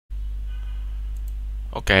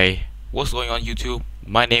Okay, what's going on YouTube?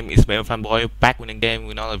 My name is Mail Fanboy, back with again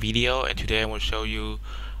with another video, and today I will show you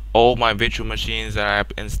all my virtual machines that I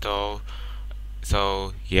have installed.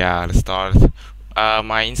 So yeah, let's start.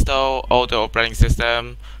 I install all the operating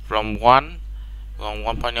system from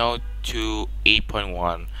 1.0 to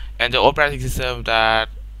 8.1, and the operating system that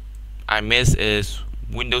I miss is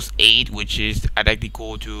Windows 8, which is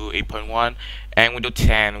identical to 8.1, and Windows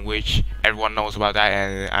 10, which everyone knows about that,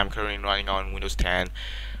 and I'm currently running on Windows 10.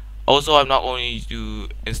 Also, I'm not only to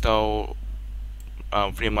install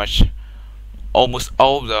pretty much almost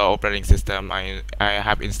all the operating system. I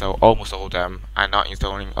have installed almost all of them. I'm not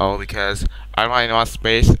installing all because I run out of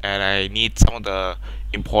space and I need some of the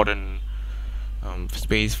important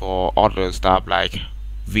space for other stuff like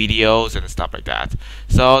videos and stuff like that.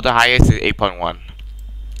 So the highest is 8.1.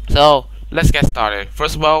 So let's get started.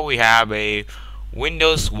 First of all, we have a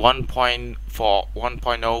Windows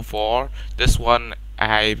 1.04. This one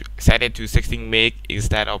I set it to 16 meg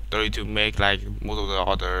instead of 32 meg like most of the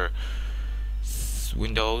other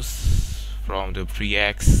Windows from the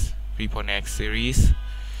 3.x series.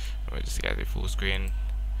 Let me just get the full screen.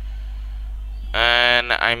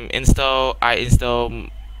 And I install MS-DOS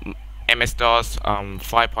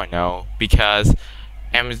 5.0 because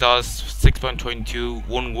MS-DOS 6.22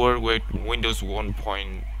 won't work with Windows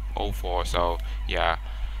 1.04. So yeah,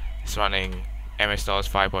 it's running MS-DOS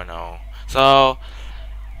 5.0. So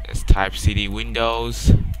let's type cd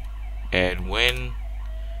windows and win.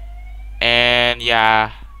 And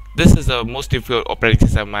yeah, this is the most difficult operating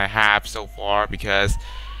system I have so far because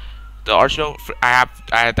the original I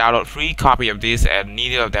download 3 copies of this and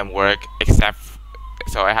neither of them work except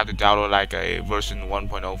so I have to download like a version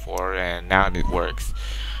 1.04 and now it works.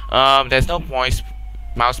 There's no mouse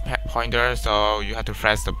pointer, so you have to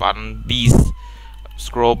press the button. These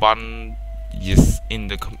scroll button just in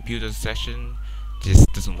the computer session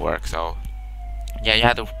just doesn't work. So yeah, you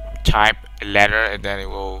have to type a letter and then it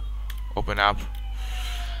will open up.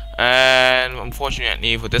 And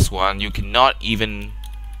unfortunately for this one, you cannot even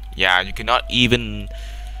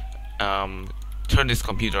turn this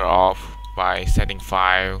computer off by setting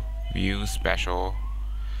file view special.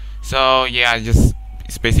 So yeah, it's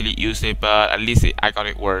basically useless, but at least I got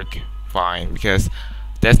it work fine because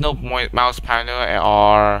there's no mouse pointer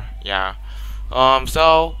or yeah.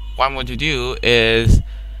 So what I'm going to do is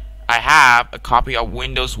I have a copy of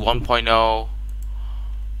Windows 1.0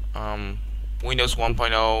 Windows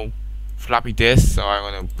 1.0 floppy disk, so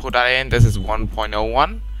I'm going to put that in. This is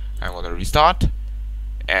 1.01. I'm going to restart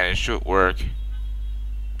and it should work.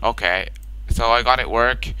 Okay, so I got it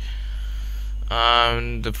work.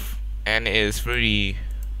 And it is pretty,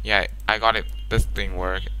 yeah, I got it, this thing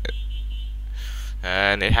work.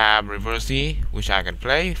 And it have reverse C, which I can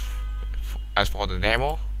play as for the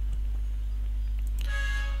demo.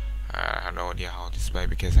 I have no idea how to play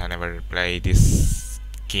because I never played this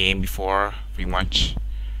game before pretty much.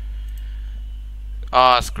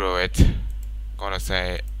 Screw it, gonna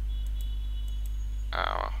say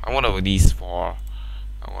I want these four.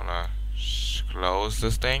 I wanna close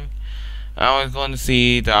this thing. I was going to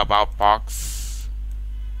see the about box.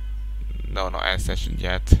 No, not end session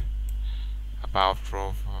yet. About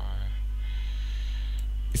profile.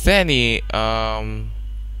 Is there any I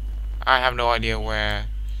have no idea where.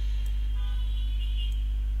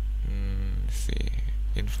 Let's see,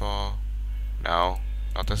 info. No,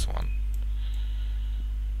 not this one.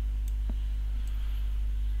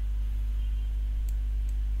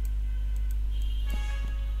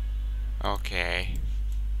 Okay,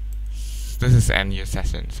 this is end your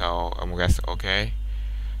session, so I'm guess okay.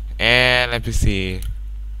 And let me see.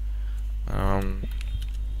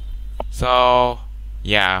 So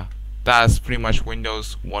yeah, that's pretty much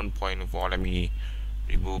Windows 1.4. Let me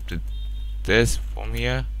remove this from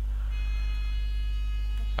here.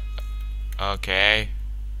 Okay.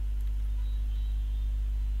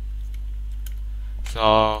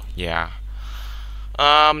 So yeah.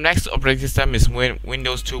 Next operating system is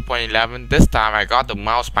Windows 2.11. This time I got the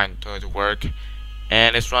mouse pointer to work,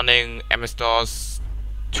 and it's running MS-DOS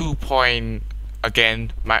 2.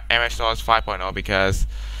 Again, my MS-DOS 5.0 because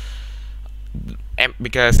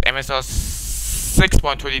MS-DOS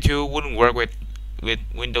 6.22 wouldn't work with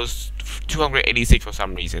Windows 286 for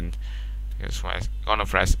some reason. That's why I'm gonna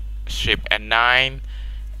press Shift N9.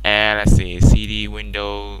 And let's see, CD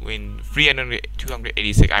Windows Win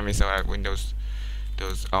 286. I mean, so Windows.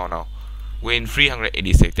 Oh no, Win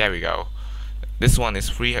 386. There we go. This one is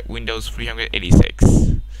Windows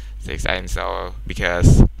 386. I install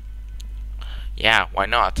because yeah, why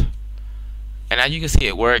not? And as you can see,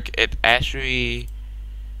 it work. It actually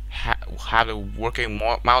have a working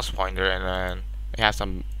mouse pointer, and then It has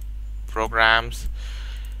some programs.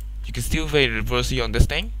 You can still play reverse on this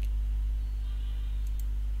thing.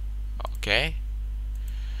 Okay.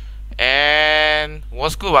 And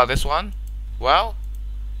what's good about this one? Well,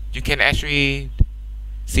 you can actually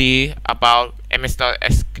see about MS-DOS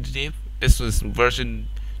Executive. This was version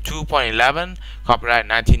 2.11, copyright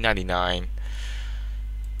 1999.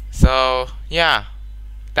 So yeah,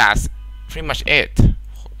 that's pretty much it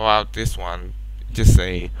about this one. Just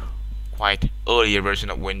a quite earlier version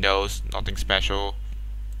of Windows, nothing special.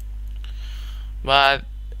 But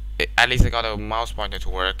at least I got a mouse pointer to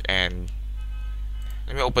work. And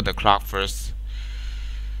let me open the clock first.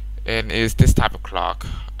 And it's this type of clock.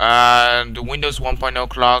 The Windows 1.0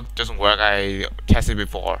 clock doesn't work. I tested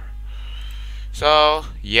before. So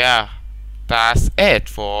yeah, that's it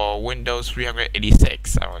for Windows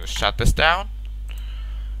 386. I want to shut this down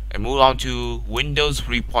and move on to Windows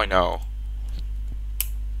 3.0.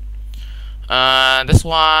 This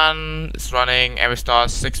one is running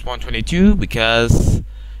MS-DOS 6.22 because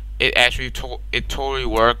it actually totally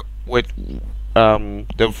worked with the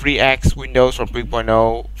FreeX Windows from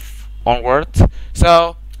 3.0 onwards.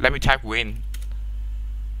 So let me type Win.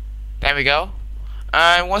 There we go.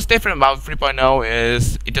 And what's different about 3.0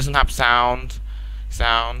 is it doesn't have sound,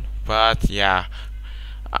 but yeah,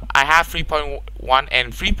 I have 3.1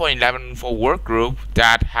 and 3.11 for workgroup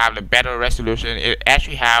that have a better resolution. It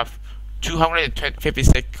actually have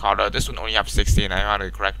 256 color. This one only have 16. I have the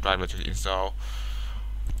correct driver to install.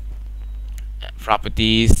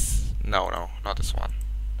 Properties. No, not this one.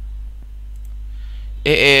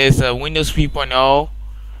 It is Windows 3.0.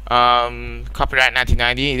 Copyright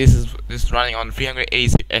 1990. This is running on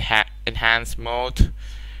 386 enhanced mode.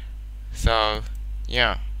 So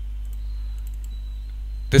yeah,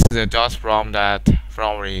 this is a DOS ROM that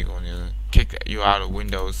probably going to kick you out of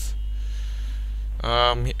Windows.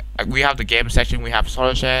 We have the game section. We have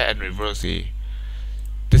Solitaire and Reversi.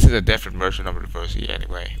 This is a different version of Reversi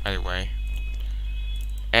anyway.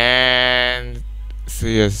 And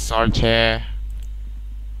see a Solitaire.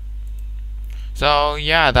 So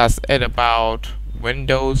yeah, that's it about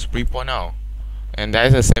Windows 3.0. And that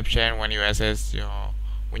is a exception when you access your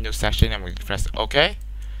Windows section and we press OK.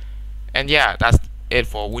 And yeah, that's it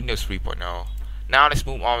for Windows 3.0. Now let's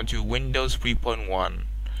move on to Windows 3.1.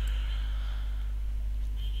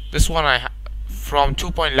 This one from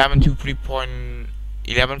 2.11 to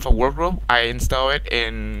 3.11 for workgroup. I install it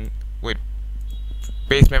in with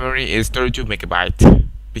base memory is 32 megabyte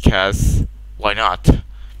because why not?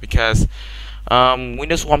 Because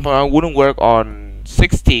Windows 1.0 wouldn't work on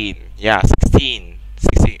 16. Yeah, 16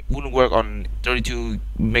 wouldn't work on 32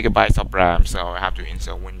 megabytes of RAM, so I have to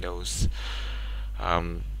install Windows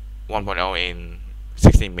 1.0 in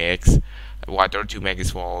 16 megs, while 32 meg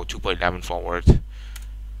is for 2.11 forward.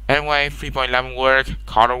 Anyway, 3.11 work,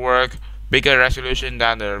 color work, bigger resolution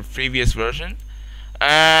than the previous version,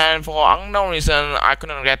 and for unknown reason I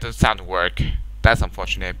couldn't get the sound to work. That's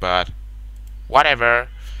unfortunate, but whatever.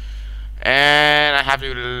 And I have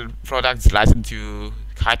to product license to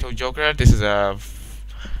Kaito Joker. This is I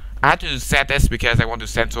had to set this because I want to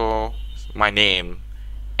censor my name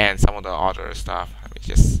and some of the other stuff. Let me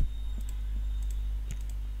just.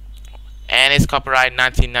 And it's copyright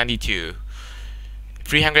 1992.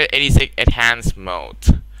 386 enhanced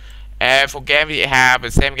mode. And for game we have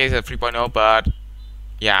the same game as 3.0, but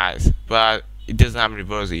yeah, but it doesn't have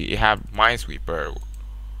Reversi. It have Minesweeper.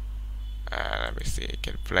 Let me see, I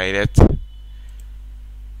can play it.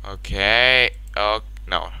 Okay. Oh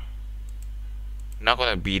no, not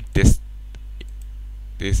gonna beat this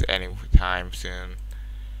anytime soon.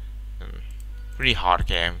 Pretty hard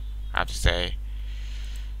game, I have to say.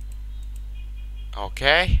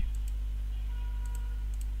 Okay.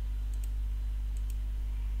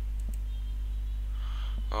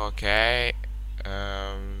 Okay.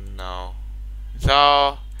 No.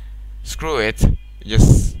 So screw it.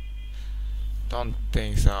 Just don't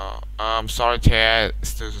think so. Solitaire is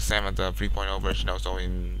still the same as the 3.0 version, also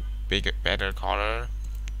in better color.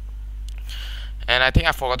 And I think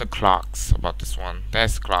I forgot the clocks about this one.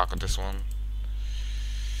 There's the clock on this one.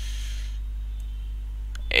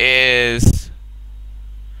 Is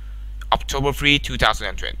October 3,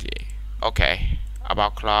 2020. Okay,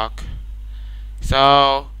 about clock.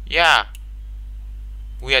 So yeah,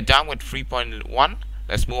 we are done with 3.1.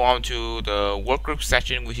 Let's move on to the workgroup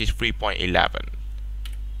section, which is 3.11.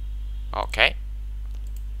 Okay.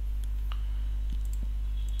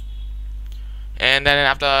 And then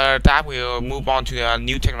after that, we'll move on to the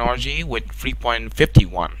new technology with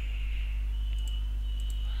 3.51.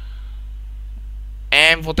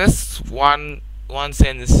 And for this one, one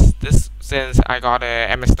since I got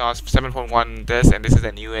a MS-DOS 7.1 this, and this is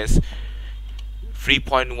the newest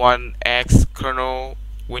 3.1x kernel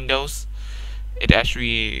Windows. It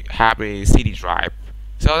actually have a CD drive,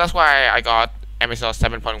 so that's why I got MS-DOS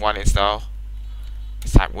 7.1 installed.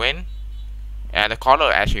 Let's type win, and the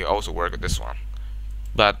color actually also work with this one,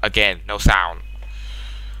 but again, no sound.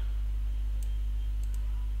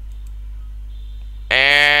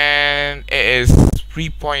 And it is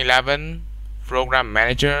 3.11 Program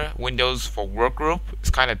Manager Windows for Workgroup. It's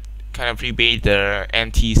kind of rebate the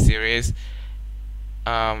NT series.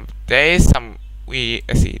 There is some there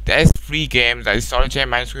is 3 games, that is Solid Chain,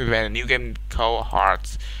 Minesweeper, and a new game called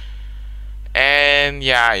Hearts. And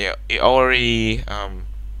yeah, it already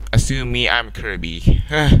assume me I'm Kirby.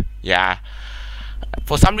 Yeah.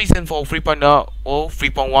 For some reason, for 3.0,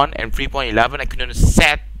 3.1, and 3.11, I couldn't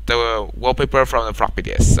set the wallpaper from the floppy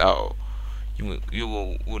disk. So you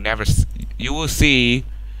will see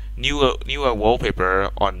newer wallpaper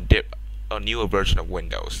on a newer version of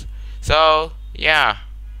Windows. So yeah,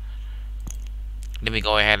 let me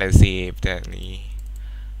go ahead and see if there's any.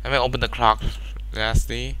 Let me open the clock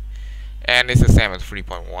lastly, and it's the same as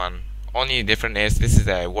 3.1. Only different is this is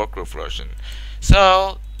a workgroup version.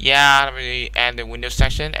 So yeah, let me end the Windows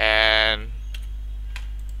section, and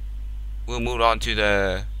we'll move on to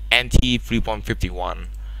the NT 3.51.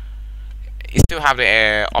 It still have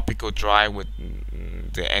the optical drive with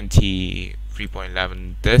the NT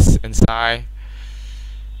 3.11 disk inside,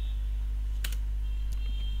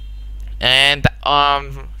 and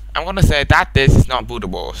I'm gonna say that this is not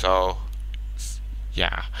bootable. So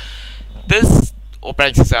yeah, this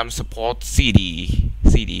operating system supports CD.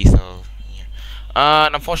 So yeah.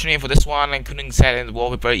 Unfortunately for this one, I couldn't set in the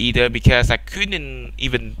wallpaper either, because I couldn't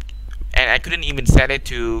even set it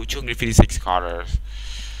to 256 colors,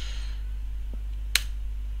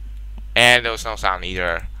 and there was no sound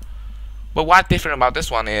either. But what's different about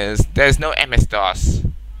this one is there's no MS-DOS,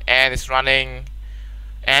 and it's running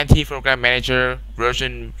NT Program Manager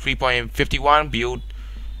version 3.51 build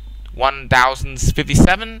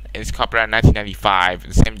 1057, and it's copyright 1995,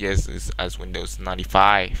 the same year as Windows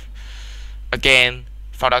 95. Again,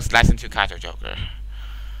 products licensed to Kaito Joker.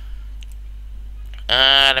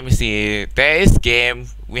 Let me see. There is game.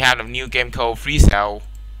 We have a new game called Free Cell,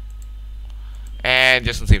 and it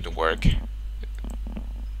doesn't seem to work.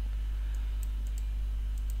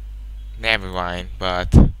 Never mind.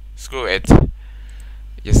 But screw it.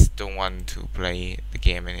 Just don't want to play the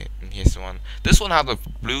game in it. And here's one. This one has a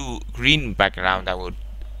green background that would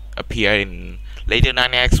appear in later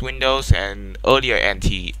 9X Windows and earlier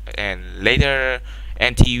NT, and later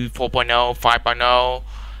NT 4.0, 5.0.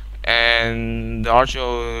 and the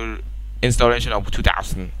actual installation of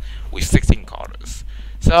 2000 with 16 colors.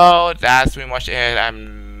 So that's pretty much it.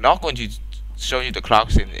 I'm not going to show you the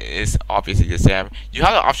clock since it's obviously the same. You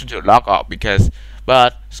have the option to log out,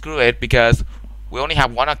 but screw it, because we only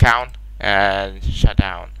have one account and shut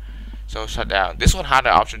down. So shut down. This one had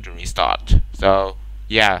the option to restart. So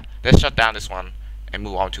yeah, let's shut down this one and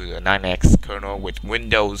move on to the 9X kernel with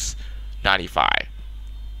Windows 95.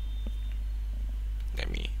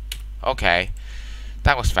 Okay,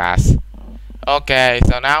 that was fast. Okay,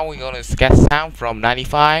 so now we're going to sketch sound from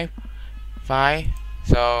 95.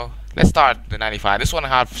 So let's start the 95. This one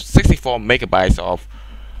has 64 megabytes of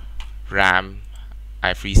RAM.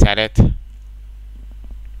 I reset it.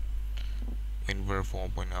 WinRAR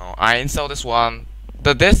 4.0. I installed this one.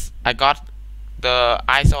 The ISO I got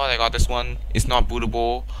this one is not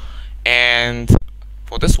bootable, and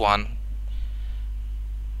for this one,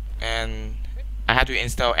 and I had to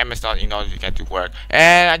install MS-DOS in order to get to work.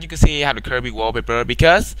 And as you can see, I have the Kirby wallpaper,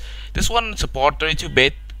 because this one supports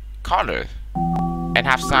 32-bit color and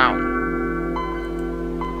have sound.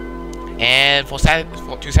 And to set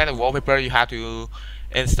the wallpaper, you have to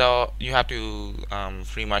pretty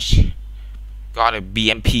much got a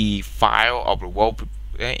BMP file of the wallpaper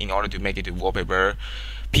in order to make it to wallpaper.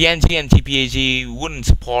 PNG and JPG wouldn't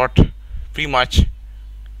support pretty much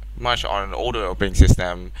on an older operating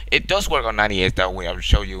system. It does work on 98 though, I will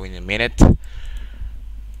show you in a minute.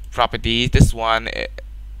 Properties. This one,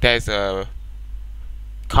 there's a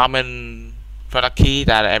common product key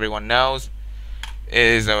that everyone knows.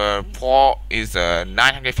 Is a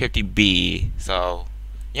 950B. So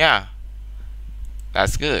yeah,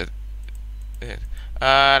 that's good.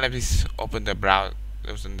 Let me open the browser.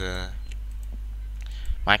 Open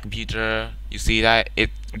my computer. You see that it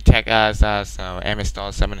tags us as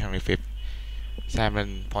MS-DOS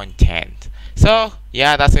 7.10. So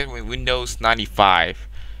yeah, that's it with Windows 95.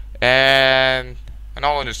 And I'm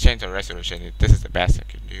not going to change the resolution. This is the best I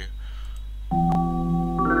can do.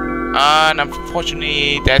 And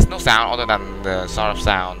unfortunately, there's no sound other than the sort of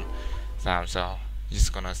sound. So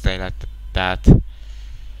just gonna stay like that.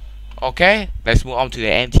 Okay, let's move on to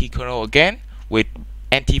the NT kernel again with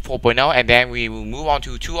NT 4.0, and then we will move on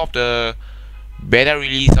to two of the beta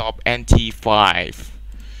release of NT 5.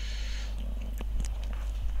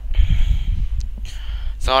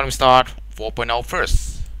 So let me start 4.0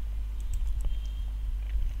 first.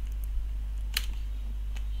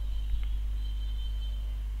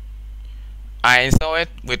 I install it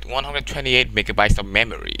with 128 megabytes of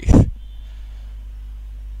memory.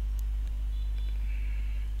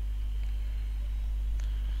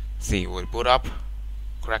 See, we'll boot up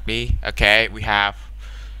correctly. Okay, we have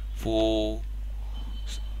full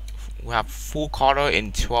color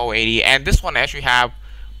in 1280, and this one actually have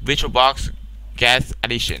VirtualBox Gas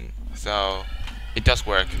Edition, so it does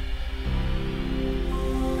work.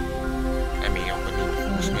 Let me open the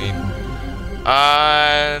full screen.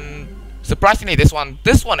 Surprisingly, this one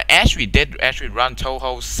actually did run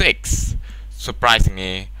Touhou 6.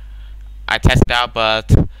 Surprisingly, I tested out,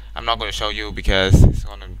 but I'm not going to show you because it's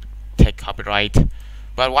going to take copyright.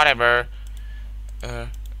 But whatever.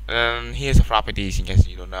 Here's the properties in case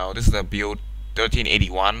you don't know. This is the build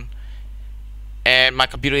 1381, and my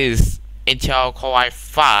computer is Intel Core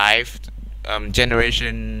i5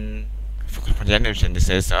 generation. This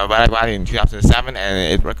is but in 2007,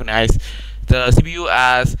 and it recognized the CPU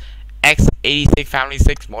as x86 Family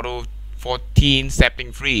 6 Model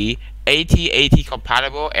 1473, 8080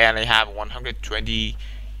 compatible, and I have 120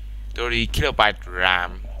 30 kilobyte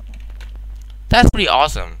RAM. That's pretty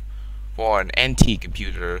awesome for an NT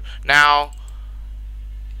computer. Now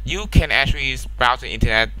you can actually browse the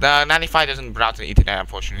internet. The 95 doesn't browse the internet,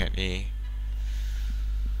 unfortunately.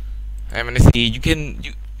 I'm gonna see.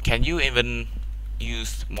 Can you even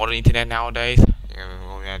use modern internet nowadays?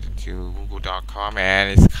 Go to google.com,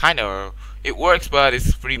 and it's it works, but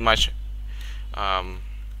it's pretty much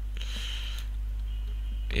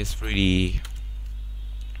it's pretty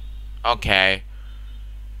okay.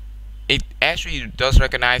 It actually does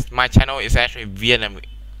recognize my channel is actually Vietnamese.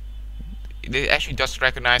 It actually does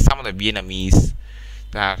recognize some of the Vietnamese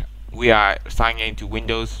that we are signing into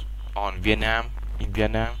Windows on Vietnam in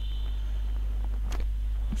Vietnam.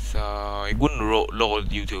 So it wouldn't load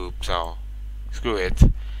YouTube, so screw it.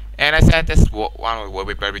 And I said this one will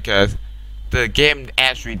be better because the game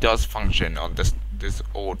actually does function on this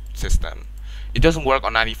old system. It doesn't work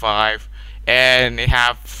on 95, and it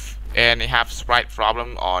have sprite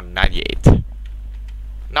problem on 98.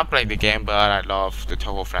 Not playing the game, but I love the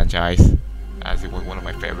Touhou franchise, as it was one of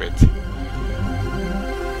my favorites.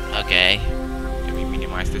 Okay, let me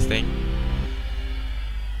minimize this thing.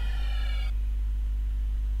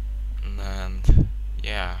 And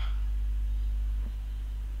yeah.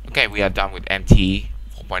 Okay, we are done with NT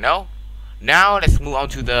 4.0. Now let's move on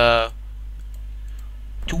to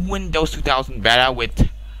Windows 2000 beta with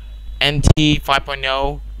NT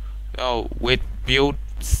 5.0. With build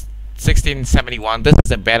 1671. This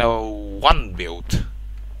is a beta 1 build,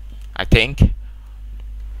 I think.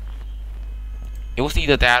 It was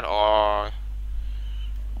either that or,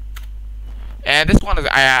 and this one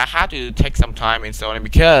I had to take some time installing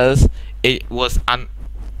because it was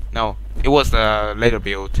it was a later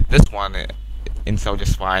build. This one installed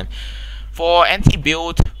just fine. For NT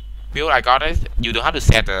build I got it. You don't have to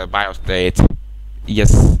set the BIOS date. You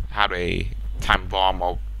just have a time bomb.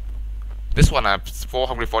 Of this one has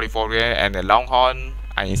 444 day, and the Longhorn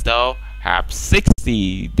I install have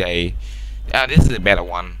 60 day. This is a better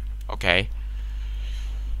one. Okay.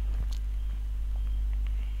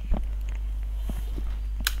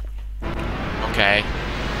 Okay.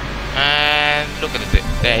 And look at it.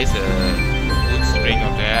 There is a wood string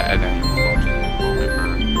up there, and then go to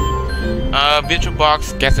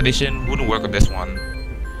VirtualBox Gas Edition wouldn't work on this one.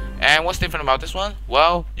 And what's different about this one?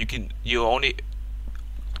 Well, you only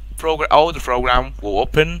all the program will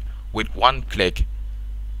open with one click.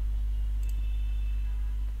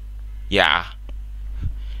 Yeah.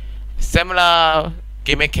 Similar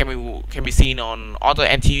gimmick can be seen on other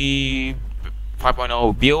NT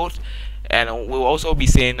 5.0 builds, and will also be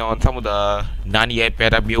seen on some of the 98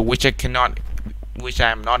 beta build, which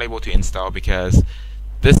I'm not able to install because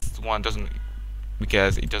this one doesn't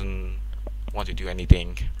want to do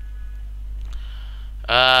anything.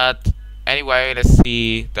 Anyway, let's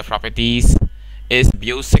see the properties. Is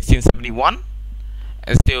build 1671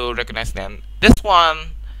 and still recognize them. This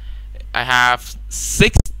one I have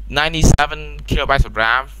 697 kilobytes of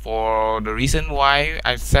RAM. For the reason why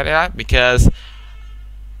I set it up, because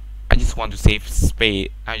I just want to save space.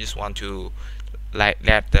 I just want to let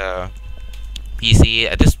the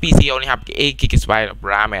PC. This PC only have 8 gigabyte of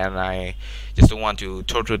RAM, and I just don't want to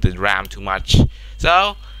torture the RAM too much.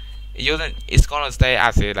 So it's gonna stay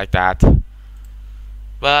as it like that.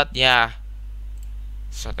 But yeah,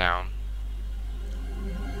 shut down.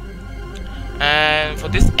 And for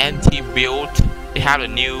this NT build, it had a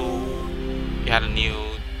new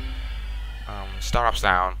startup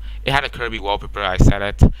sound. It had a Kirby wallpaper. I set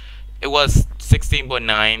it. It was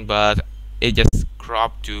 16.9, but it just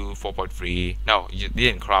cropped to 4.3. No, you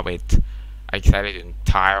didn't crop it. I set it in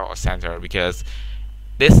tile or center because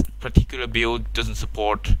this particular build doesn't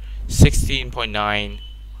support 16.9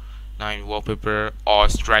 wallpaper or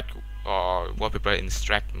wallpaper in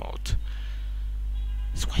extract mode.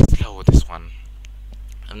 It's quite slow, this one.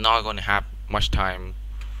 I'm not gonna have much time.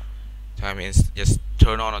 Time is just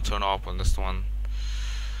turn on or turn off on this one.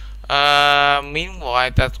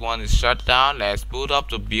 Meanwhile, that one is shut down. Let's boot up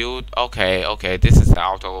the build. Okay, this is the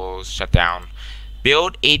auto shutdown.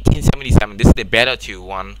 Build 1877. This is the Beta 2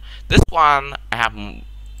 one. This one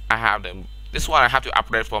this one I have to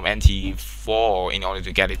upgrade from NT4 in order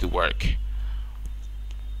to get it to work.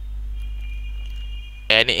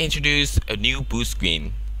 And it introduced a new boot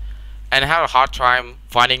screen. And I have a hard time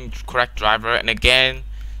finding correct driver. And again,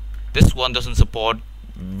 this one doesn't support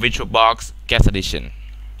VirtualBox Guest Edition.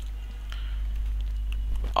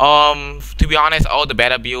 To be honest, all the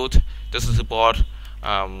beta build doesn't support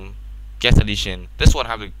Guest Edition. This one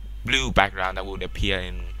has a blue background that would appear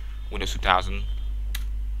in Windows 2000.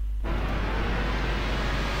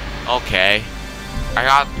 Okay,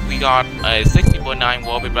 we got a 60.9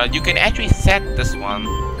 wallpaper. You can actually set this one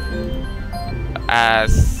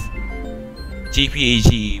as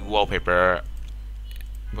JPEG wallpaper,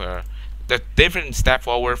 where the different step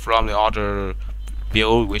forward from the other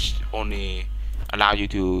build, which only allow you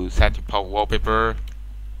to set your wallpaper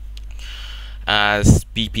as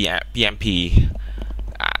BMP.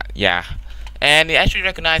 Yeah, and it actually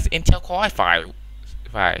recognized Intel Core i5,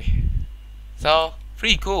 so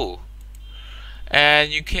pretty cool.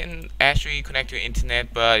 And you can actually connect to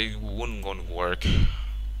internet, but it wouldn't gonna work.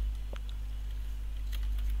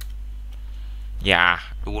 Yeah,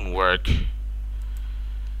 it wouldn't work.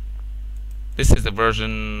 This is the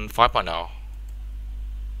version 5.0.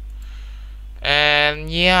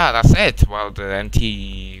 And yeah, that's it. Well, the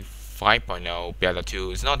NT 5.0 Beta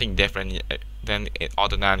 2 is nothing different than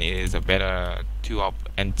other than it is a Beta 2 of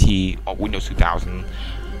NT of Windows 2000.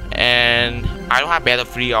 And I don't have Beta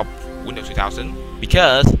 3 of Windows 2000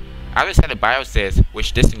 because I will set the BIOS,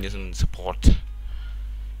 which this thing doesn't support.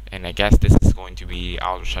 And I guess this is going to be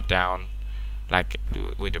auto shutdown like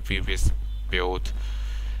with the previous build.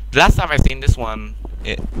 The last time I seen this one,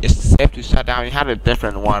 it's safe to shut down. It had a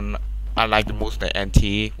different one. I like the most the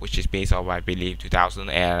NT, which is based on I believe 2000,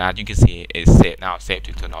 and as you can see, it's safe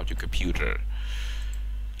to turn off your computer.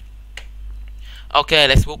 Okay,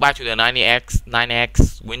 let's move back to the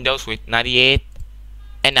 9X Windows with 98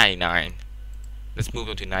 and 99. Let's move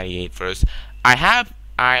on to 98 first. I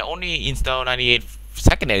only installed 98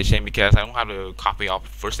 second edition because I don't have a copy of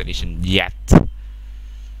first edition yet. And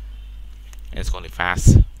it's going to be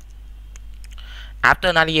fast.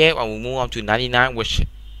 After 98, I will move on to 99, which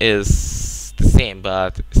is the same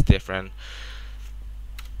but it's different.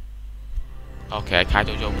 Okay,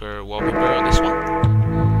 Kaito Joker wallpaper on this one.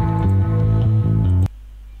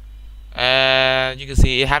 And you can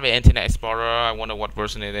see it have an Internet Explorer. I wonder what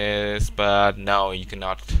version it is, but no, you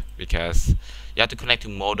cannot because you have to connect to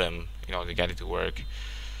modem, to get it to work.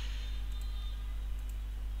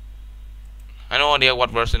 I have no idea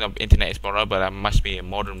what version of Internet Explorer, but it must be a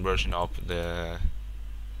modern version of the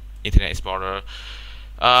Internet Explorer.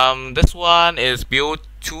 This one is build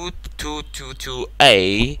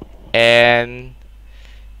 2222A and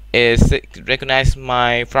is recognized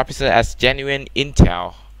my processor as genuine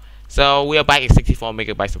Intel. So we are back at 64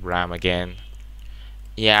 megabytes of RAM again.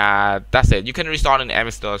 Yeah, that's it. You can restart in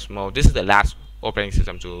MS-DOS mode. This is the last operating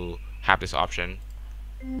system to have this option.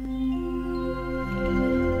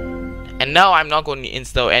 And now I'm not going to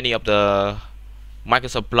install any of the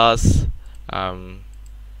Microsoft Plus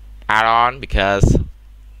add-on because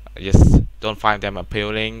I just don't find them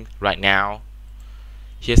appealing right now.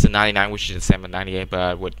 Here's the 99, which is the same as 98,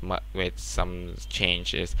 but with some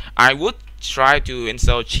changes. I would try to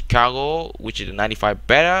install Chicago, which is the 95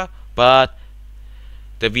 better, but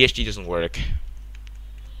the VHD doesn't work.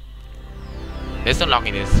 There's no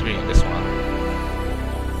login history on this one.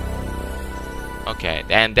 Okay,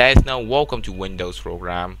 and there is no welcome to Windows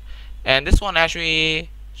program. And this one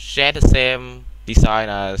actually shared the same design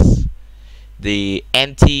as the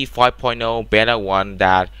NT 5.0 beta one,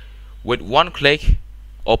 that with one click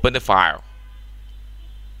open the file.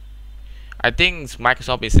 I think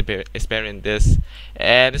Microsoft is experimenting this,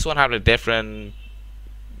 and this one have a different.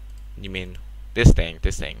 You mean this thing?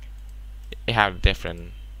 This thing. It have a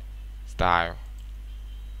different style.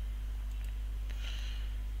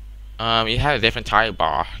 It has a different title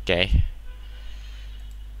bar. Okay.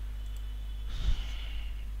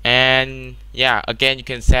 And yeah, again you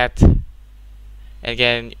can set.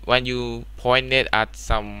 Again, when you point it at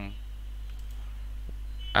some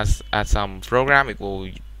at some program, it will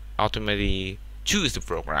automatically choose the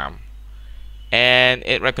program, and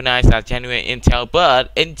it recognizes as genuine Intel,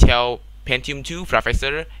 but Intel Pentium 2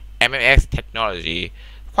 processor, MMX technology.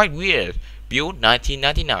 Quite weird. Build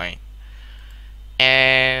 1999,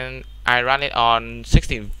 and I run it on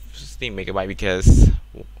 16 megabyte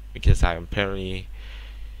because I'm apparently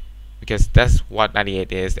because that's what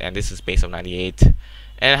 98 is, and this is based on 98.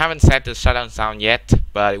 And I haven't set the shutdown sound yet,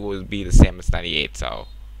 but it will be the same as 98. So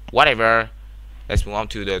whatever. Let's move on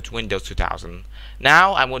to the Windows 2000.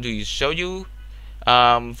 Now I'm going to show you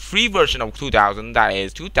free version of 2000. That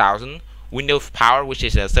is 2000 Windows Power, which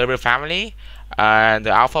is a server family, and the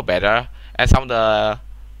alpha beta, and some of the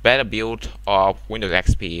beta build of Windows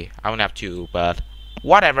XP. I don't have two, but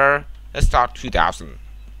whatever. Let's start 2000.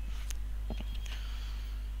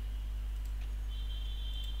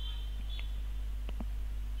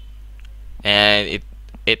 And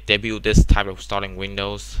it debuted this type of starting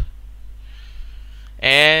Windows.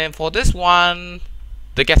 And for this one,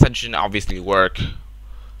 the guest edition obviously work.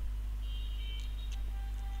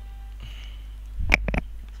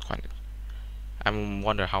 I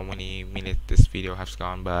wonder how many minutes this video has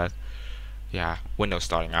gone, but yeah, Windows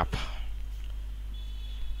starting up.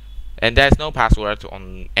 And there's no password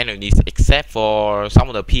on any of these except for some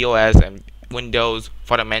of the POS and Windows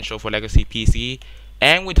Fundamental for Legacy PC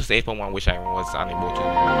and Windows 8.1, which I was unable to.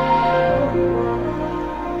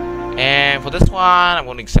 And for this one, I'm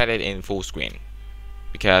going to set it in full screen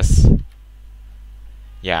because,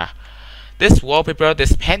 yeah, this wallpaper,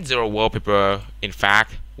 this Pen Zero wallpaper, in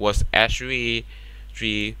fact, was actually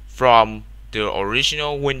from the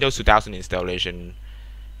original Windows 2000 installation.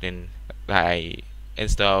 Then I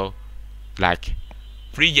installed like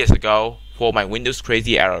 3 years ago for my Windows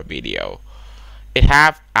Crazy Error video. It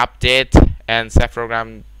have update and set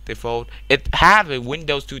program default. It have a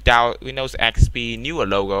Windows 2000, Windows XP newer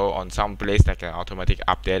logo on some place, like an automatic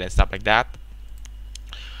update and stuff like that.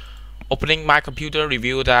 Opening my computer,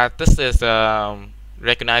 review that this is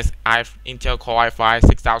recognized Intel Core i5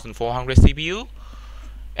 6400 CPU,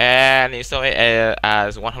 and install it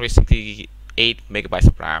as 168 megabytes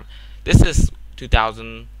of RAM. This is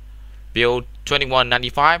 2000 build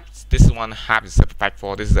 2195. This is one have the server pack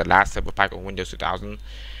for. This is the last server pack of Windows 2000,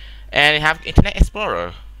 and it have Internet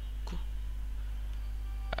Explorer. Cool.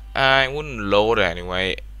 I wouldn't load it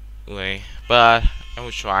anyway, but I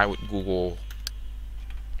will try with Google,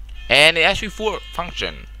 and it actually full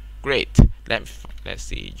function. Great. Let's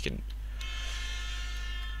see. You can.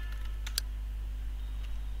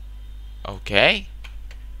 Okay.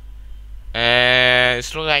 And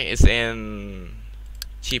it looks like it's in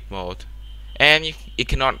cheap mode, and it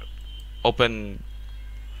cannot open.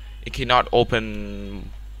 It cannot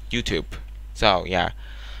open YouTube. So yeah,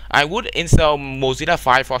 I would install Mozilla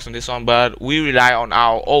Firefox on this one, but we rely on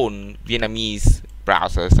our own Vietnamese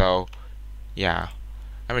browser. So yeah,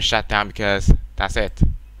 I'm gonna shut down because that's it.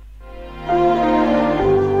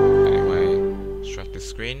 Anyway, shut the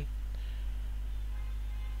screen,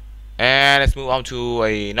 and let's move on to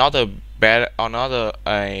another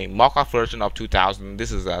mock-up version of 2000.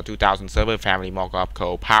 This is a 2000 server family mock-up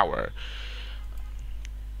called Power.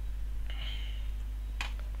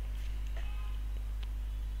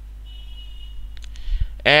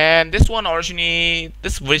 And this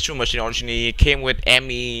virtual machine originally came with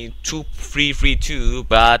ME2332,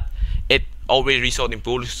 but it already resulted in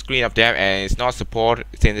full screen of them, and it's not support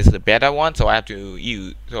since it's a beta one. So I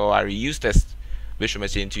reused this virtual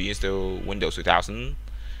machine to use the Windows 2000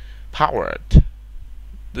 Powered.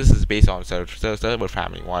 This is based on server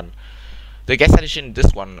family one. The guest edition,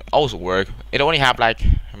 this one also work. It only have like,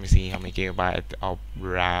 let me see how many gigabyte of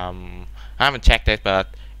RAM. I haven't checked it,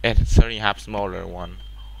 but it certainly have smaller one.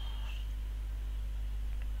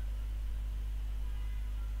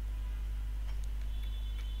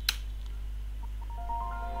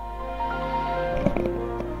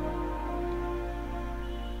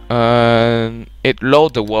 It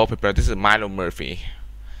load the wallpaper. This is Milo Murphy.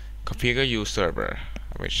 Configure use server.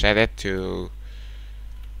 I will set it to.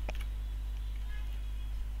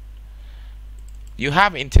 You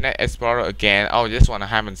have Internet Explorer again. Oh, this one I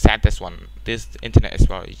haven't set this one. This Internet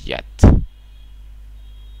Explorer yet.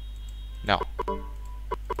 No.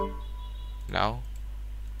 No.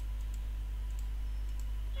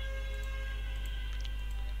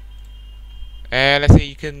 And let's say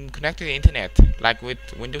you can connect to the internet like with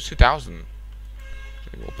Windows 2000.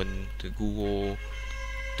 Open the google.com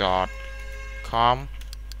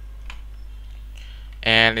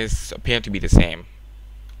and it's appearing to be the same.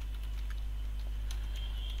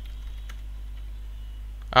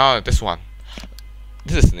 Oh, this one.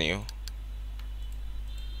 This is new.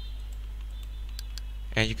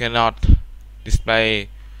 And you cannot display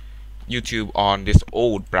YouTube on this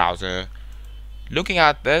old browser. Looking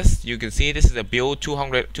at this, you can see this is a build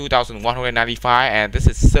 2195 and this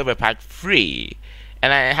is server pack free.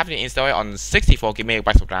 And I have to install it on 64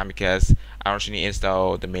 GB of RAM because I originally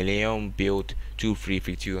installed the Millennium build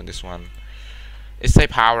 2332 on this one. It's safe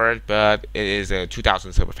powered, but it is a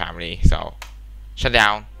 2000 server family, so shut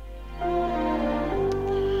down.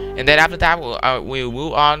 And then after that, we'll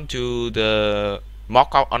move on to the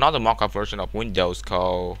another mockup version of Windows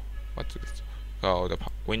called the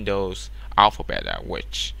Windows Alpha Beta,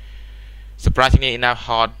 which surprisingly enough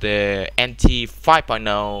had the NT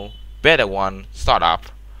 5.0 Beta 1 startup,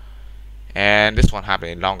 and this one had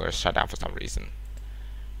a longer shutdown for some reason.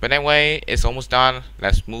 But anyway, it's almost done.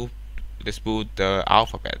 Let's boot the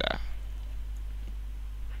Alpha Beta.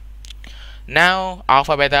 Now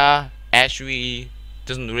Alpha Beta actually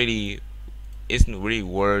isn't really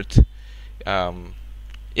worth.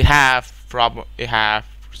 It have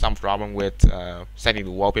some problem with setting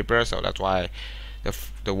the wallpaper, so that's why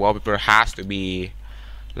the wallpaper has to be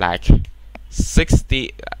like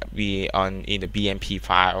 60 be in the BMP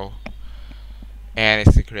file, and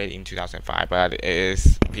it's created in 2005, but it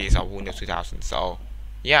is a piece of Windows 2000. So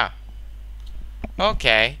yeah,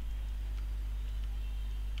 okay.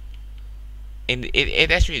 And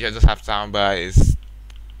it actually does have sound, but it's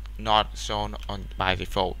not shown on by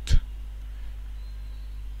default.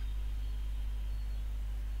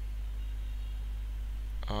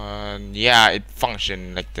 Yeah, it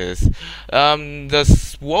functions like this.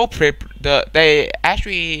 The wallpaper, they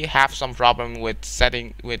actually have some problem with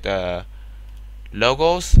setting with the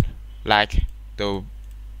logos, like the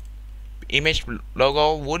image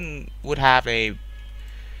logo would have a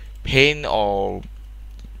pane or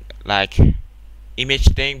like image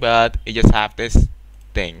thing, but it just have this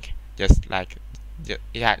thing, just like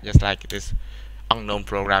this unknown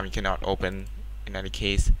program you cannot open in any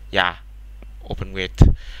case. Yeah, open with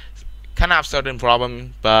kind of certain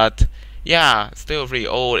problem, but yeah, still pretty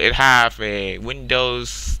old. It have a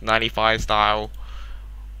Windows 95 style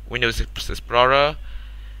Windows Explorer.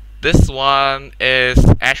 This one is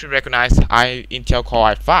actually recognized Intel Core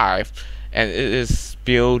i5, and it is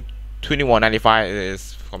build 2195. It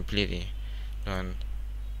is completely done.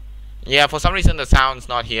 Yeah, for some reason the sound's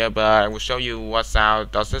not here, but I will show you what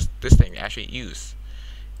sound does this thing actually use.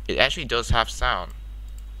 It actually does have sound.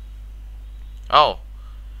 Oh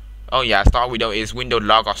yeah, start window is window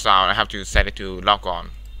log off sound. I have to set it to log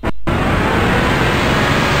on.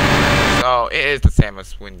 So it is the same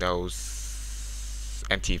as Windows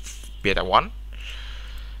NT Beta 1.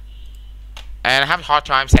 And I have a hard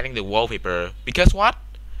time setting the wallpaper because what?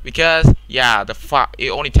 Because yeah, it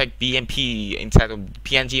only takes BMP instead of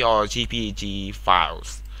PNG or JPG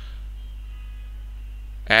files,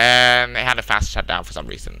 and it had a fast shutdown for some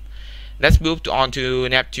reason. Let's move on to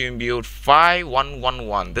Neptune build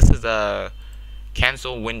 5111. This is a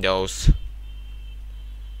cancel Windows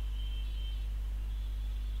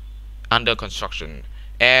under construction,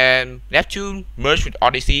 and Neptune merged with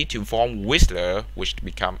Odyssey to form Whistler, which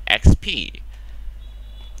become XP.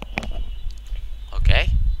 Okay.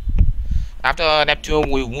 After Neptune,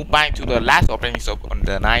 we move back to the last operating system on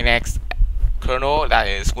the 9X kernel, that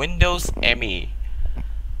is Windows ME.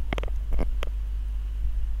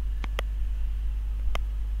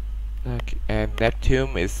 Okay, and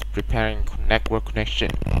Neptune is preparing network connection.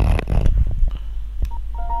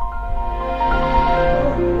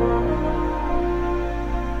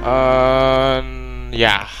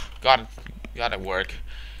 Yeah, got it work.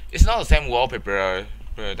 It's not the same wallpaper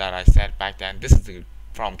that I said back then. This is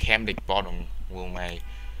from Cambridge Bottom, my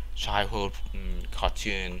childhood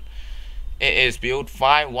cartoon. It is build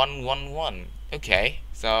 5111. Okay,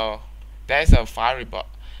 so there's a file report.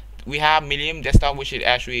 We have Medium Desktop, which is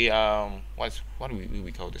actually what do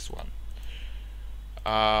we call this one?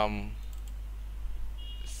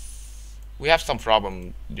 We have some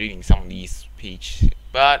problem reading some of these pages,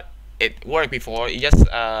 but it worked before. It just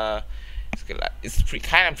it's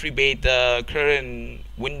kind of pre-bait the current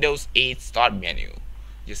Windows 8 start menu.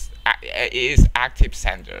 Just it is Active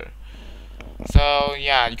Center. So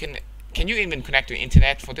yeah, can you even connect to the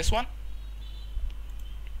internet for this one?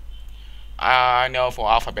 I know for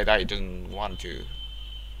Alpha Beta it doesn't want to,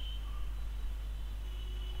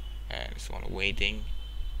 and it's one waiting.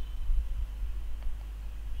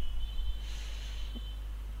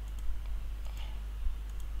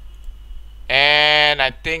 and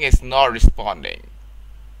I think it's not responding.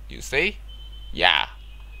 You see? Yeah.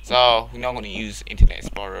 So we're not going to use Internet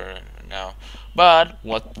Explorer now. But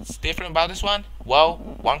what's different about this one? Well,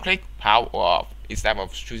 one click, power off. Instead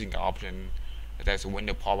of choosing an option, there's a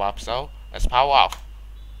window pop up. So let's power off.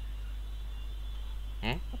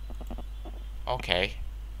 Okay.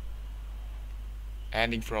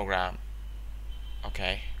 Ending program.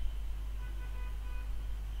 Okay.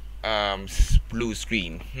 Blue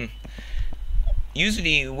screen.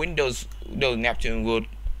 Usually Windows Neptune would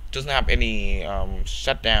doesn't have any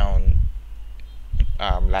shutdown,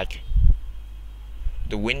 like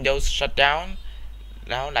the Windows shutdown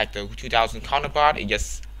now, like the 2000 counterpart. It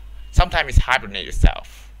just sometimes it hibernate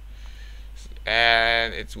itself,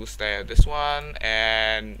 and it will stay on this one.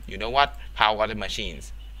 And you know what? Power the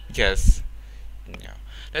machines, because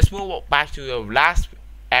let's move back to the last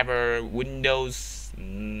ever Windows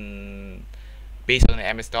based on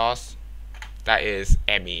the MS DOS. That is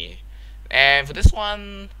ME. And for this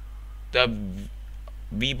one, the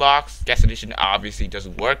VBox guest edition obviously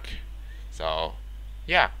doesn't work. So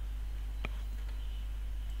yeah,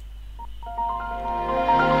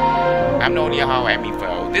 I have no idea how ME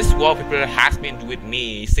fell. This wallpaper has been with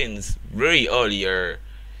me since very early.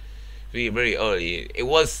 It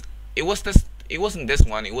wasn't this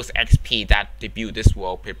one. It was XP that debuted this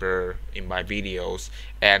wallpaper in my videos,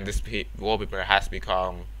 and this wallpaper has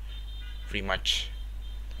become pretty much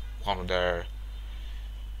one of the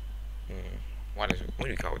what do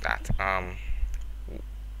you call that?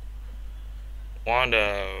 One of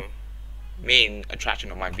the main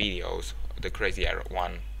attraction of my videos, the Crazy Arrow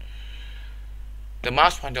one. The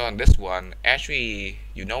mouse pointer on this one, actually,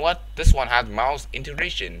 you know what? This one has mouse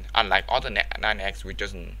integration, unlike other 9X, which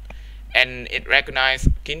doesn't. And it recognizes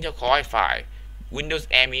Intel Core i5, Windows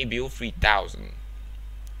ME Build 3000,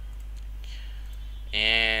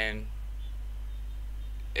 and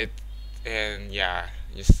yeah,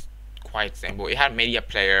 just quite simple. It had media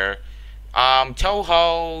player.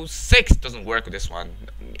 Touhou 6 doesn't work with this one.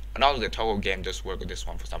 None of the Touhou game does work with this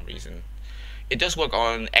one for some reason. It does work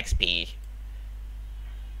on XP.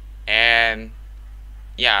 And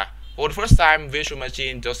yeah, for the first time, Virtual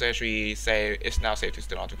Machine does actually say it's now safe to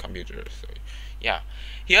install onto computers. So yeah,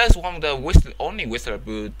 here's one of the only Whistler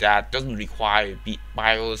boot that doesn't require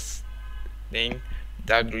BIOS thing.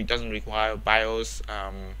 That doesn't require BIOS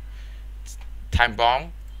time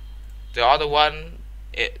bomb. The other one,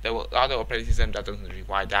 the other operating system that doesn't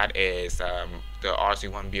require that is the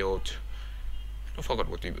RC1 build. I forgot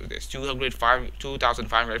what the build is.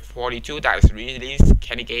 2542 that is released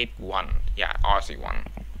Candygate 1. Yeah, RC1.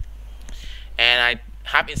 And I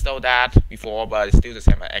have installed that before, but it's still the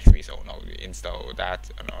same as XP, so no install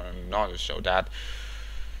that, not to show that.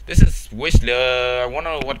 This is Whistler. I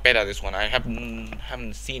wonder what beta this one. I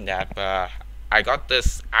haven't seen that, but I got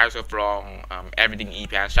this ISO from Everything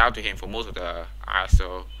EPAN. Shout out to him for most of the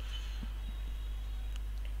ISO.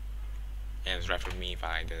 And it's right for me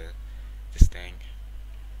by this thing.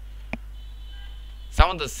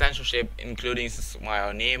 Some of the censorship, including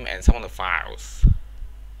my name and some of the files.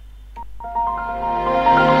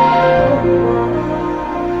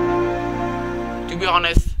 To be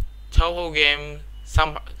honest, Touhou game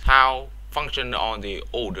somehow function on the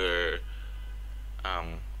older,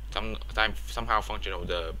 somehow function on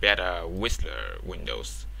the better Whistler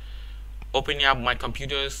Windows. Opening up my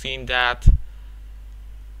computer, seeing that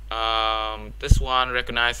this one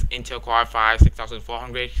recognized Intel Core i5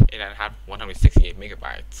 6400 and I have 168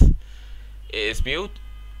 megabytes. It is built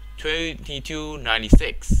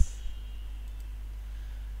 2296.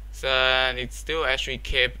 So it still actually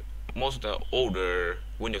kept most of the older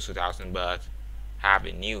Windows 2000, but have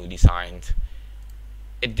a new design.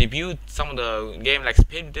 It debuted some of the game like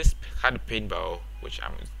this kind of pinball, which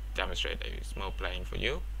I'm demonstrate a small playing for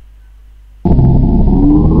you.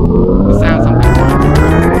 It sounds something.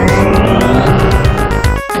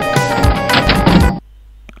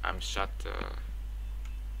 I'm shut.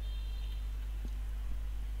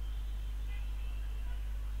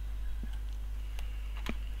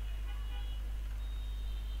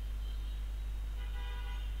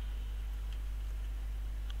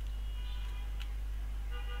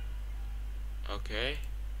 Okay.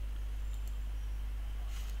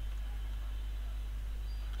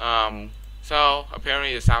 So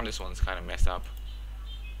apparently the sound this one's kind of messed up.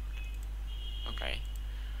 Okay.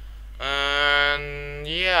 And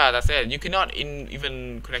yeah, that's it. You cannot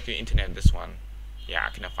even connect to the internet this one. Yeah, I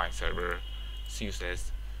cannot find server. It's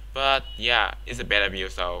useless. But yeah, it's a beta view,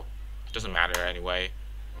 so it doesn't matter anyway.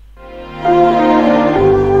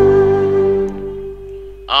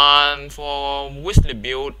 And for Whistler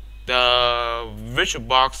build, the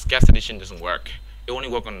VirtualBox guest edition doesn't work. only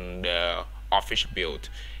work on the official build.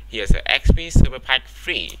 Here's an XP Server Pack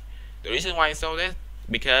free. The reason why I installed it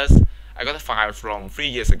because I got a file from 3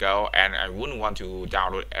 years ago, and I wouldn't want to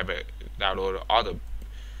download other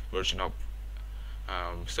version of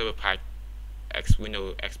Server Pack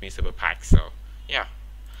Windows XP Server Pack. So yeah,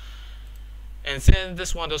 and since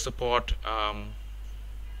this one does support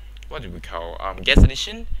what do we call guest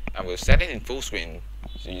edition, I will set it in full screen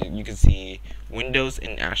so you can see Windows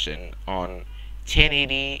in action on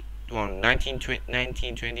 1080 on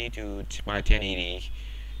 1920 to by 1080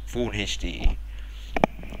 full HD.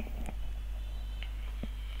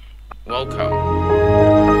 Welcome.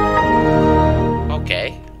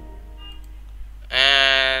 Okay.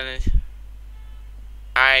 And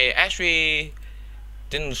I actually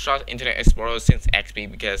didn't start Internet Explorer since XP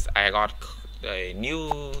because I got a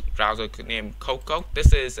new browser named Coco.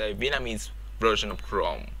 This is a Vietnamese version of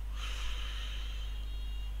Chrome,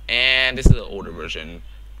 and this is the older version.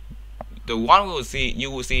 The one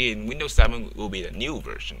you will see in Windows 7 will be the new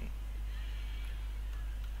version.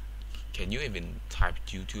 Can you even type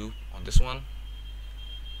YouTube on this one?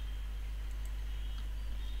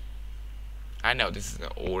 I know this is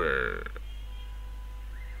the older.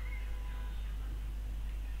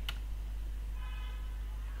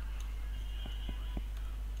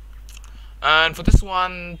 And for this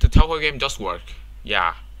one, the Togo game does work.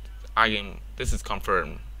 Yeah, this is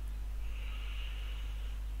confirmed.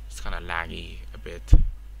 It's kind of laggy a bit,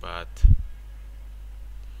 but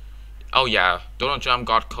oh yeah, Donald Trump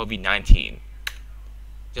got COVID-19.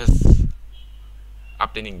 Just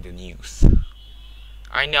updating the news.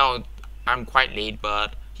 I know I'm quite late,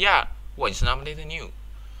 but yeah, it's not updated new.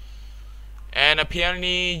 And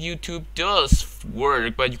apparently YouTube does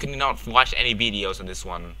work, but you cannot watch any videos on this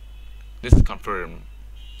one. This is confirmed.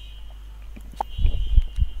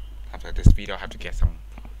 After this video, I have to get some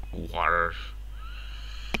water.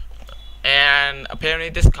 And apparently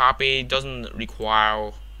this copy doesn't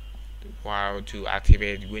require to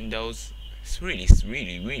activate Windows. It's really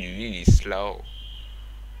slow.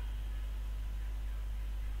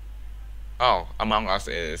 Oh, Among Us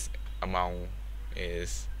is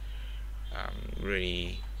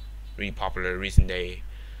really popular recent day.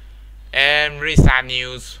 And really sad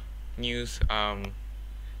news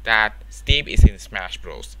that Steve is in Smash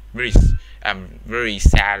Bros. I'm very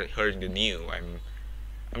sad hearing the news.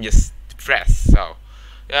 I'm just depressed. So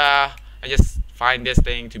I just find this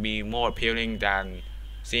thing to be more appealing than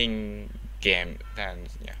seeing game.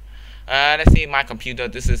 Let's see my computer.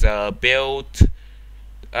 This is a build.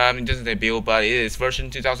 It doesn't say build, but it is version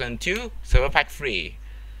 2002 Server Pack free.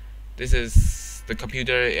 This is the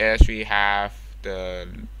computer. It actually have the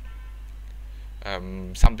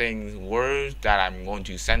something words that I'm going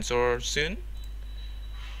to censor soon.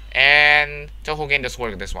 And the whole game does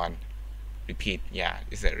work. This one. Repeat. Yeah,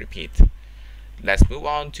 it's a repeat. Let's move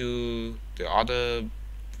on to the other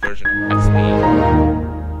version of XP.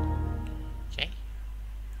 Okay.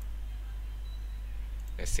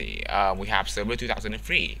 Let's see. We have Server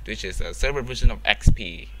 2003, which is a server version of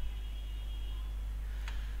XP.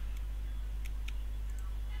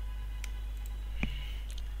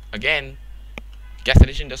 Again, guest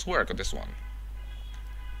edition does work on this one.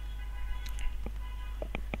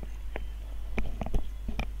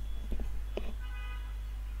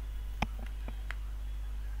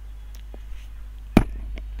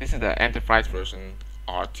 This is the enterprise version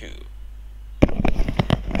R2.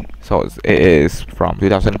 So it is from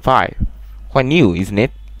 2005. Quite new, isn't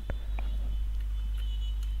it?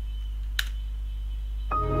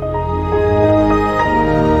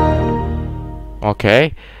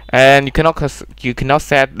 Okay, and you cannot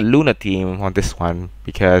set Luna theme on this one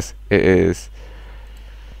because it is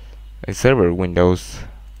a server Windows.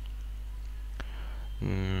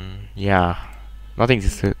 Yeah, nothing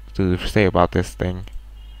to say about this thing.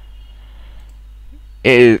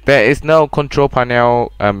 There is no control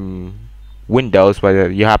panel Windows,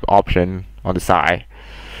 but you have option on the side.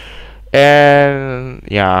 And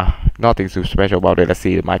yeah, nothing too special about it. Let's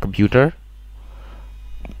see my computer.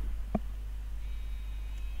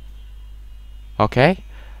 Okay.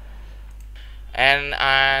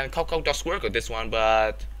 And Coco does work on this one,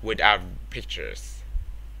 but without pictures.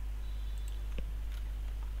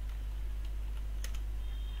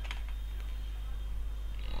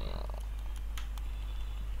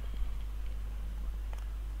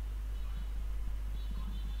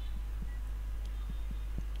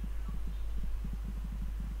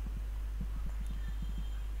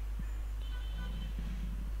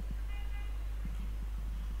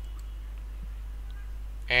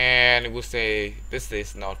 And it will say this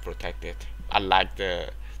is not protected, unlike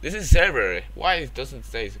the This is server. Why it doesn't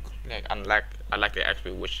say like unlike the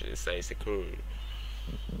XP which it says secure.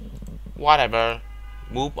 Whatever.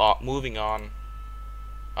 Moving on.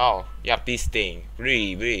 Oh, you have this thing.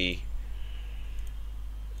 Really.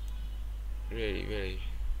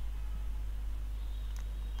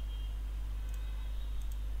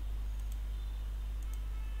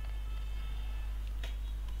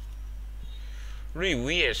 Really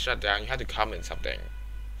weird shutdown. You have to comment something.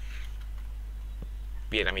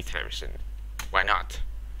 Vietnamese television. Why not?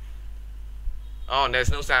 Oh,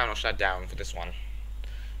 there's no sound of shutdown for this one.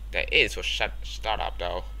 There is for startup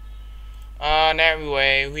though.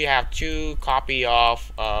 Anyway, we have 2 copy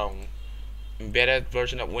of embedded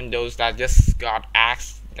version of Windows that just got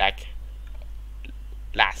axed like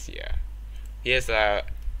last year. Here's a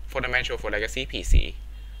fundamental for legacy PC.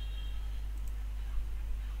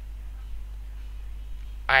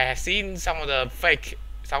 I have seen some of the FLC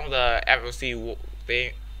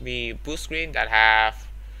the boot screen that have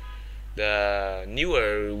the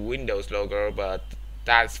newer Windows logo, but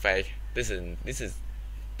that's fake. This is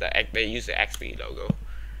they use the XP logo,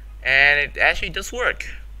 and it actually does work.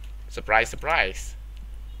 Surprise, surprise.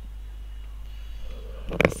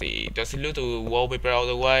 Let's see. Does it look the wallpaper all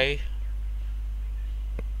the way?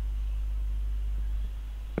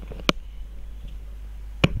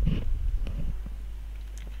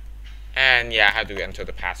 And yeah, I have to enter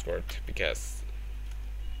the password because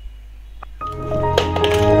I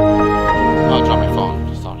dropped my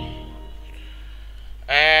phone. Sorry.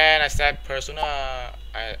 And I set Persona.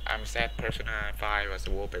 I'm set Persona 5 as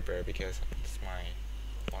the wallpaper because it's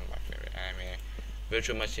one of my favorite anime.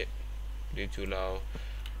 Virtual machine due too low,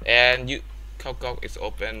 and Coco is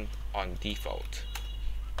open on default.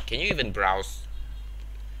 Can you even browse?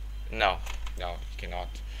 No, you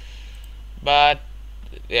cannot. But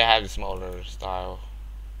they have a smaller style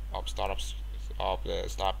of startups of the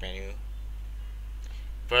start menu.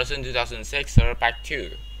 Version 2006 Server Pack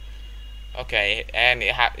 2. Okay, and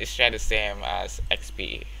it's shared the same as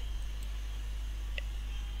XP.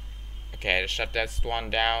 Okay, shut that one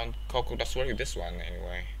down. Coco does work with this one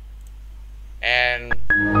anyway. And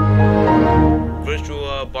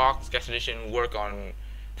VirtualBox Guest Edition work on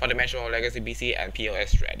Fundamental Legacy PC and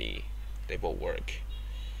POS Ready. They both work.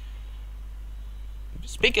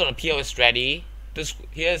 Speaking of POS Ready,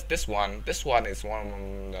 here's this one. This one is one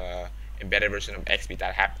of the embedded version of XP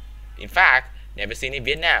that I have, in fact, never seen in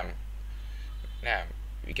Vietnam. Now,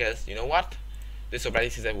 because you know what? This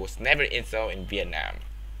operating system was never installed in Vietnam,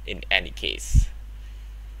 in any case.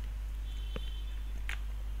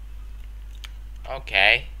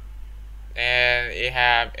 Okay, and it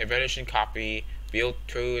have evaluation copy build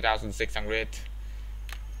 2600.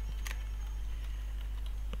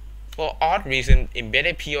 For odd reason,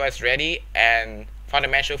 embedded POS Ready and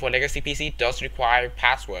Fundamental for Legacy PC does require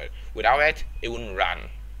password. Without it, it wouldn't run.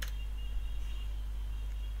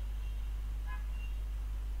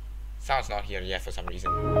 Sound's not here yet for some reason.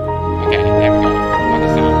 Okay, there we go. Got the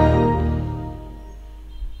sound.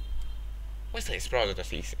 What's the Explorer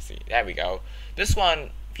 .cc? There we go. This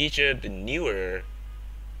one featured the newer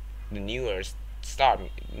start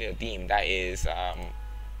theme that is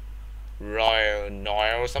Royal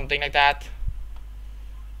Noir or something like that.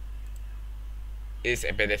 Is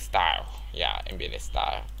embedded style. Yeah, embedded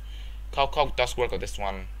style. Coco does work on this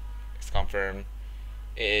one. It's confirmed.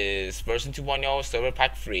 Is version 2.0 Server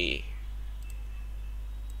Pack 3.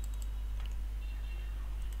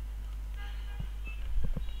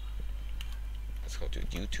 Let's go to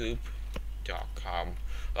youtube.com.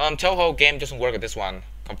 Toho game doesn't work on this one.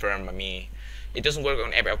 Confirmed by me. It doesn't work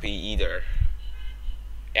on FLP either.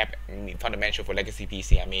 Fundamental for Legacy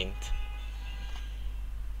PC, I mean.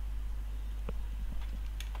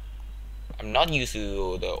 I'm not used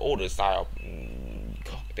to the older style of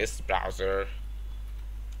this browser.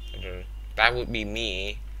 That would be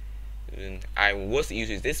me. I was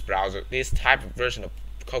using this browser, this type of version of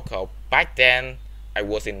Coco. Back then, I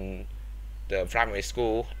was in the primary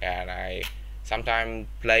school, and I sometimes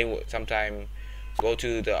go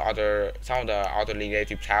to some of the other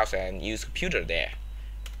relatives' house and use computer there.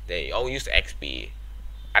 They all use XP,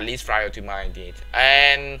 at least prior to mine did,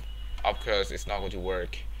 and of course it's not going to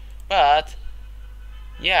work. But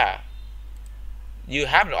yeah, you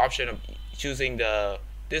have the option of choosing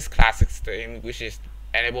this classic theme, which is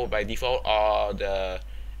enabled by default, or the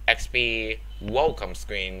XP welcome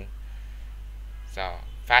screen. So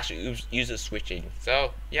fast user switching.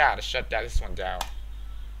 So yeah, let's shut this one down.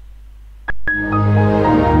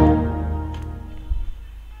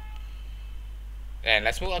 And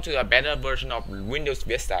let's move on to a better version of Windows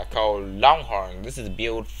Vista called Longhorn. This is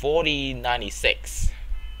build 4096.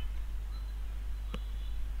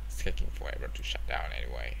 taking forever to shut down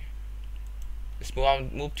anyway. Let's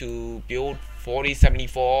move to build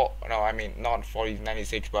 4074. No, I mean not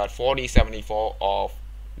 4096, but 4074 of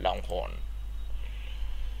Longhorn.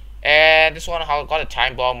 And this one got a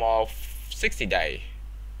time bomb of 60 days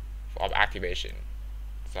of activation.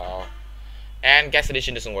 So, and gas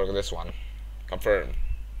addition doesn't work on this one. Confirmed.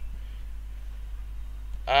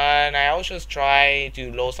 And I also try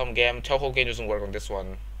to load some game. Toho game doesn't work on this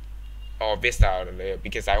one, or Vista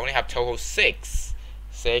because I only have Toho 6,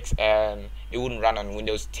 and it wouldn't run on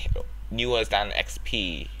Windows newer than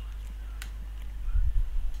XP.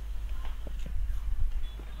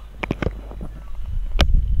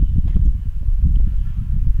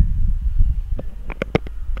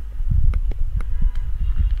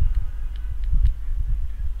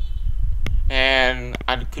 And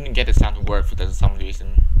I couldn't get the sound to work for some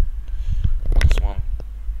reason on this one.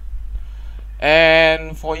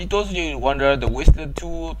 And for those of you who wonder, the Whistler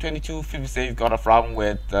 2256 got a problem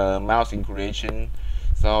with mouse configuration,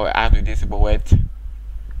 so I have to disable it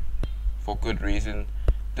for good reason.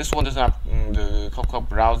 This one doesn't have the CocoA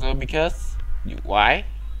browser because why?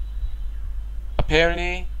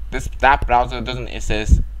 Apparently, that browser doesn't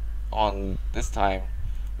exist on this time,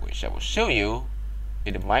 which I will show you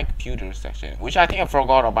in my computer section, which I think I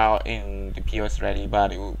forgot about in the POS ready,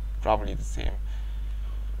 but it will probably the same.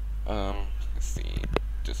 Let's see,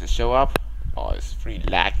 does it show up? Oh, it's pretty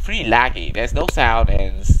laggy. There's no sound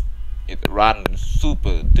and it runs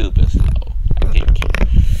super duper slow, I think.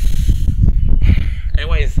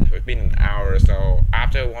 Anyways, it's been an hour, so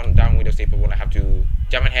after one done with the step, we're gonna have to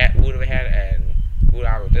jump ahead, boot ahead, and boot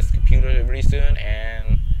out of this computer really soon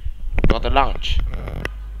and go to launch.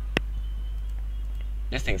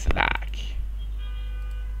 This thing's lag.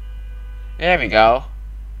 There we go.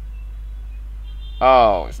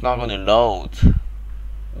 Oh, it's not going to load.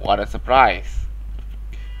 What a surprise.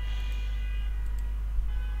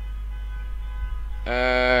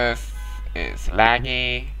 It's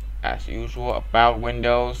laggy as usual. About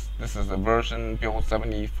Windows. This is a version build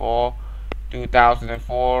 74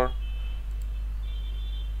 2004.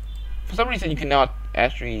 For some reason you cannot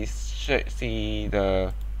actually see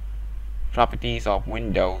the properties of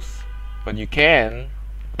Windows, but you can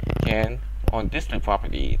on display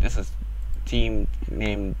property. This is team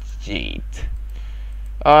named Jade.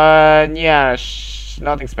 Yeah,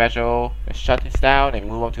 nothing special. Let's shut this down and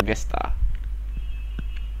move on to Vista.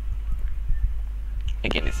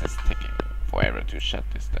 Again, this is taking forever to shut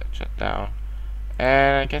down,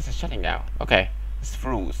 and I guess it's shutting down. Okay, it's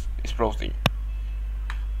frozen.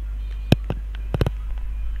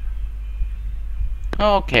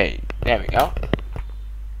 Okay, there we go.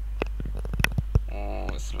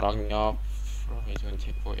 It's logging off. It's gonna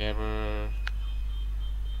take forever.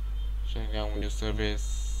 Shutting down Windows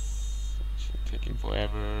service. Taking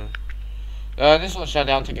forever. This will shut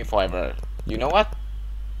down, taking forever. You know what?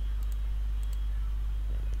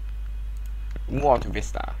 Move on to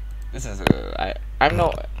Vista. This is I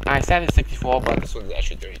said it's 64, but this one is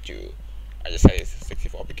actually 32. I just said it's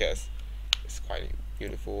 64 because it's quite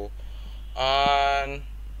beautiful.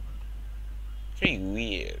 Pretty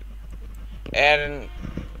weird. And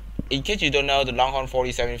in case you don't know, the Longhorn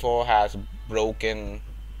 4074 has broken.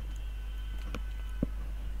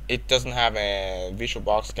 It doesn't have a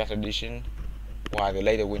VisualBox Gas Edition, while the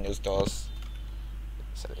later Windows does.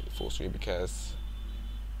 Set it full screen because,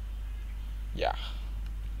 yeah.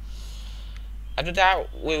 After that,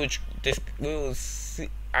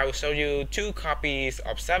 I will show you 2 copies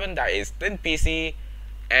of 7 that is thin PC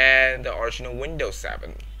and the original Windows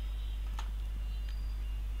 7.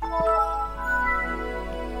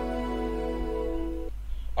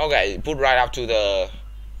 Okay, boot right up to the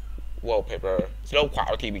wallpaper. It's low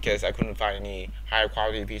quality because I couldn't find any higher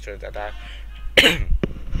quality features at that.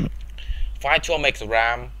 512 megs of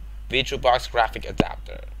RAM, VisualBox graphic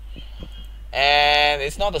adapter. And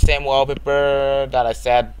it's not the same wallpaper that I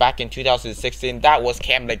said back in 2016. That was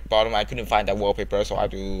Cam Lake bottom. I couldn't find that wallpaper, so I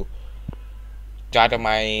had to dive on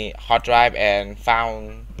my hard drive and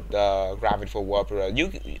found the graphic for wallpaper.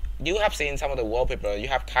 You have seen some of the wallpaper. You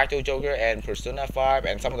have Kaito Joker and Persona 5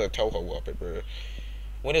 and some of the Toho wallpaper.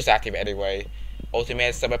 Windows Active anyway.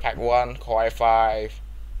 Ultimate Cyber Pack 1, Core i5,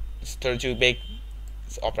 32-bit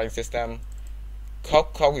operating system.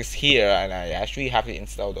 Coke is here, and I actually have to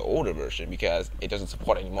install the older version because it doesn't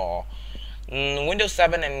support anymore. Windows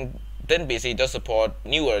 7 and then PC does support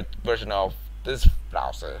newer version of this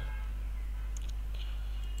browser.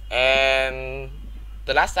 And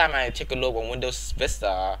the last time I took a look on Windows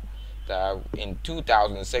Vista in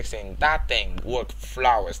 2016, that thing worked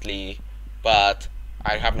flawlessly, but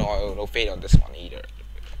I have no faith on this one either.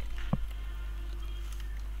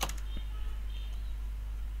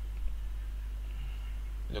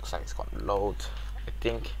 Looks like it's gonna load, I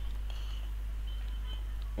think.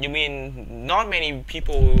 You mean not many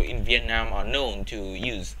people in Vietnam are known to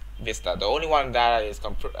use Vista? The only one that is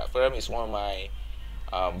confirmed is one of my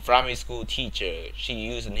primary school teacher. She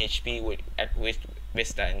used an HP with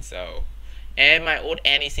Vista, and so. And my old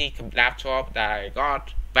NEC laptop that I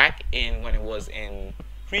got back in when I was in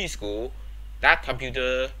preschool, that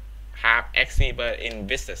computer have XP but in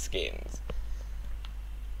Vista skins.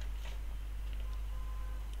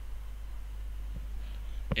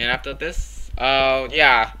 And after this,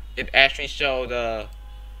 yeah, it actually showed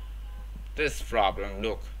this problem.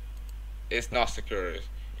 Look, it's not secure,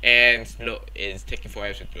 and look, it's taking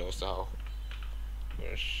forever to close. So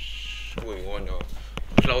we want to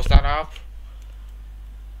close that up,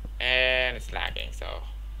 and it's lagging. So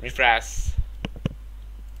refresh.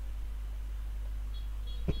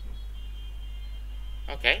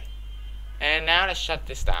 Okay, and now let's shut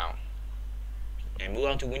this down and move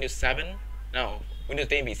on to Windows 7. No, Windows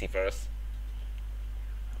 10 PC first.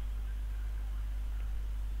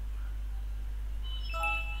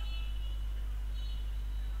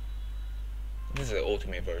 This is the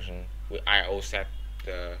ultimate version. I also set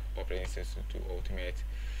the operating system to ultimate.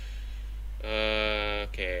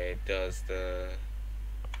 Okay, does the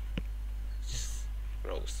just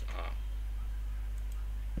rows.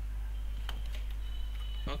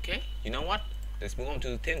 Okay, you know what? Let's move on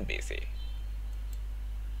to 10 PC.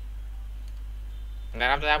 And then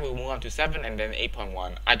after that we'll move on to 7 and then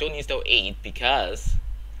 8.1. I don't install 8 because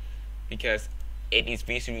 8 is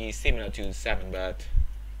visually similar to 7, but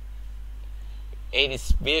 8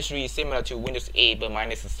 is visually similar to Windows 8 but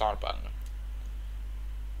minus the start button.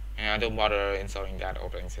 And I don't bother installing that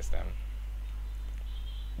operating system.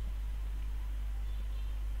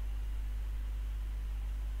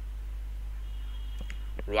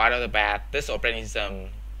 Right off the bat, this operating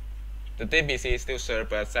system, the 10 PC still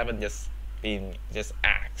served, but 7 just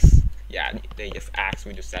axed. Yeah, they just axed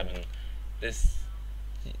Windows 7 this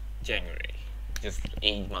January, just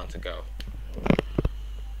 8 months ago.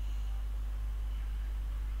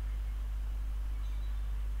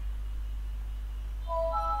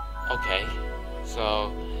 Okay,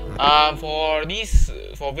 so for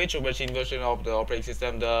virtual machine version of the operating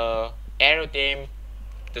system, the arrow theme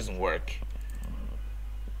doesn't work.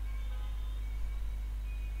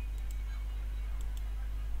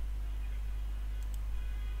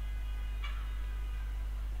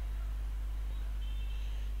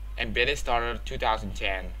 Embedded started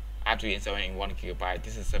 2010 after installing 1 GB.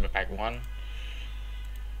 This is server pack 1.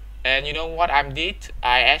 And you know what I did?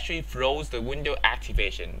 I actually froze the window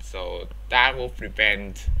activation, so that will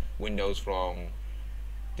prevent Windows from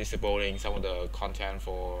disabling some of the content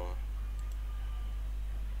for.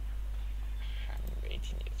 I'm 18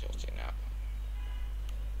 years old now.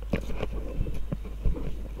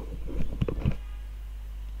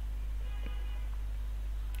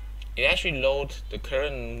 It actually loads the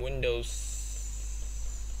current Windows,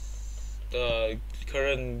 the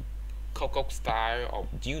current Coco style of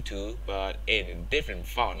YouTube, but in a different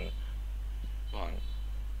font.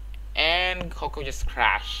 And Coco just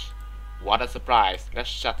crashed. What a surprise! Let's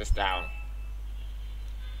shut this down.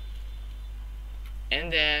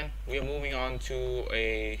 And then we're moving on to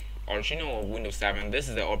a original Windows 7. This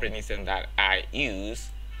is the operating system that I used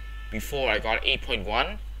before I got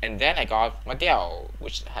 8.1, and then I got my Dell,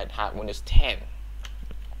 which had Windows 10.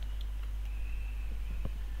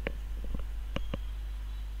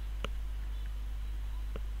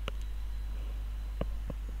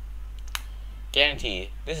 Guarantee.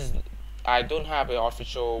 I don't have an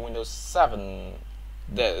official Windows 7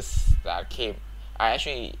 disk that came. I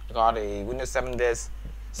actually got a Windows 7 disk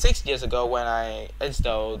 6 years ago when I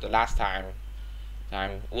installed the last time.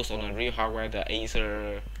 It was on a real hardware, the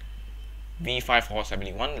Acer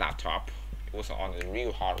V5471 laptop. It was on the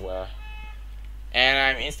real hardware. And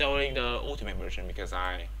I'm installing the Ultimate version because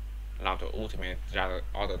I love the Ultimate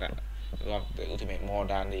more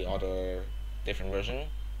than the other different version.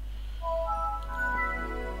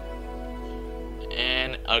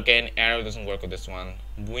 And again, Arrow doesn't work with this one.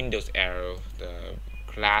 Windows Arrow, the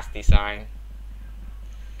class design.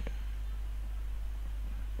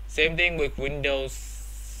 Same thing with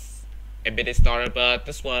Windows Embedded Starter, but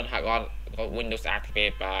this one got Windows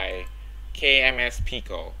activated by KMS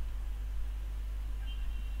Pico.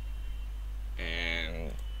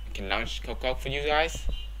 And I can launch Coco for you guys.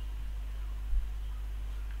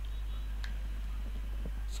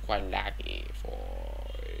 It's quite laggy for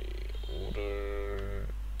older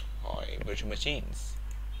virtual machines.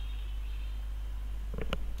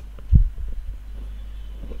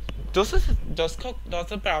 Does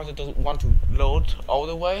the browser want to load all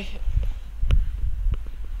the way?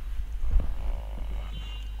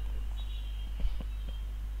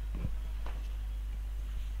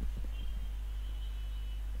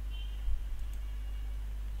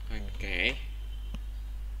 Okay.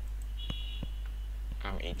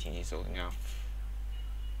 I'm 18 years old now.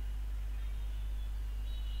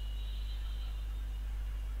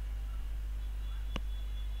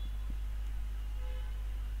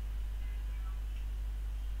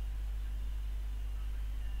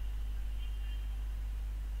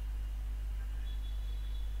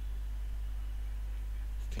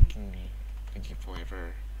 Thinking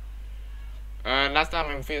forever. Last time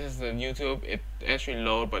I visited YouTube, it actually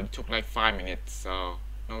loaded, but it took like 5 minutes, so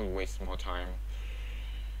don't waste more time.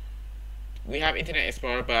 We have Internet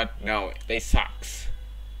Explorer, but no, they sucks.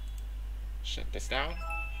 Shut this down.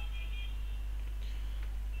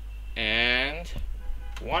 And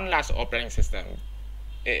one last operating system.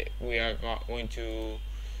 We are going to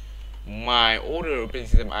my older operating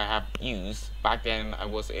system I have used. Back then I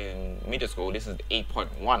was in middle school. This is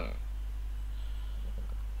 8.1.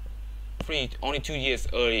 Only 2 years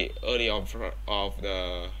early of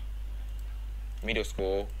the middle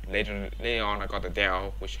school. Later on I got the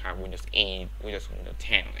Dell, which have Windows 8, Windows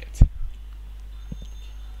 10 on it.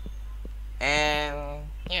 And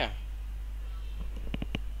yeah,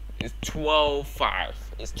 it's 12.5.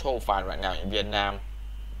 It's 12.5 right now in Vietnam.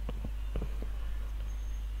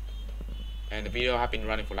 And the video have been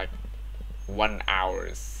running for like 1 hour.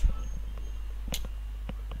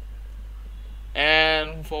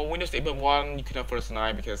 And for Windows 8.1, you cannot first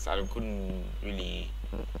night because I couldn't really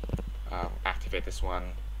activate this one.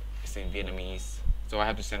 It's in Vietnamese, so I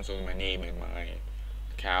have to censor my name and my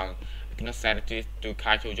account. I cannot set it to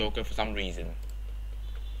Kaito Joker for some reason.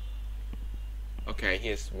 Okay,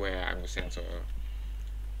 here's where I'm going to censor.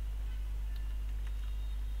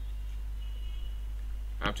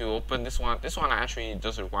 I have to open this one. This one actually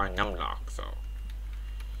does require numlock, so.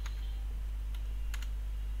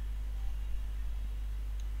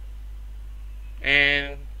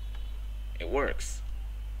 And it works.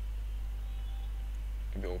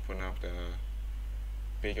 Let me open up the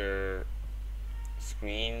bigger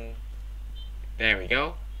screen. There we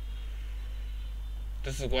go.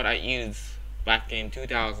 This is what I used back in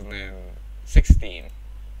 2016.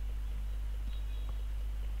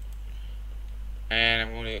 And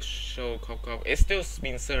I'm going to show CocoA. It's still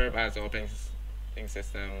being served as an operating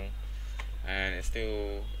system, and it's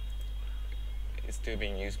still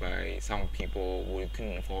being used by some people who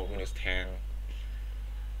couldn't afford Windows 10.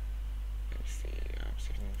 Let me see,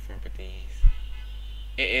 properties.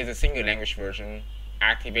 It is a single language version.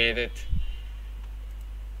 Activated.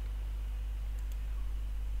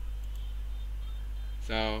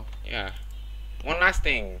 So yeah, one last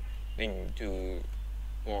thing to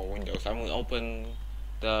for Windows. I'm going to open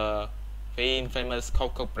the famous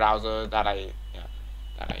CocoA browser that I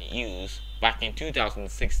used back in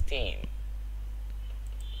 2016.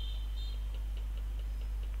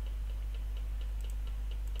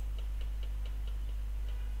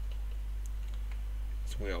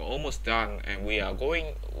 We are almost done, and we are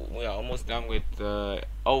almost done with the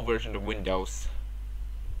old version of Windows.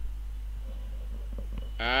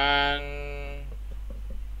 And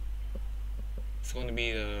it's going to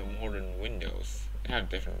be the modern Windows. It has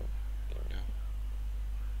different thing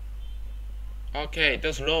now. Okay, it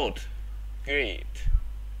does load. Great.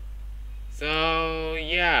 So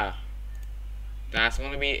yeah, that's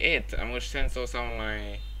going to be it. I'm going to censor some of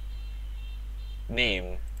my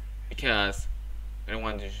name because I don't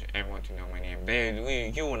want everyone to know my name.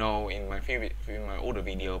 You will know in my older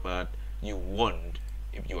video, but you won't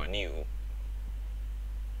if you are new.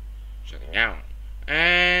 Shutting down.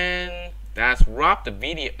 And that's wrap up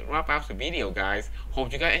the video, guys.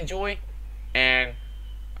 Hope you guys enjoy, and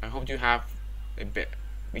I hope you have a bit,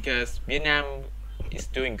 because Vietnam is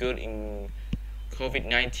doing good in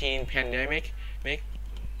COVID-19 pandemic.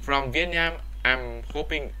 From Vietnam, I'm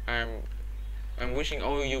wishing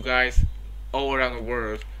all you guys all around the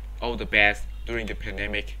world all the best during the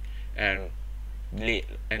pandemic, and the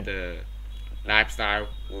lifestyle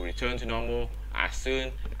will return to normal as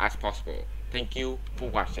soon as possible. Thank you for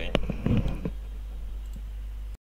watching.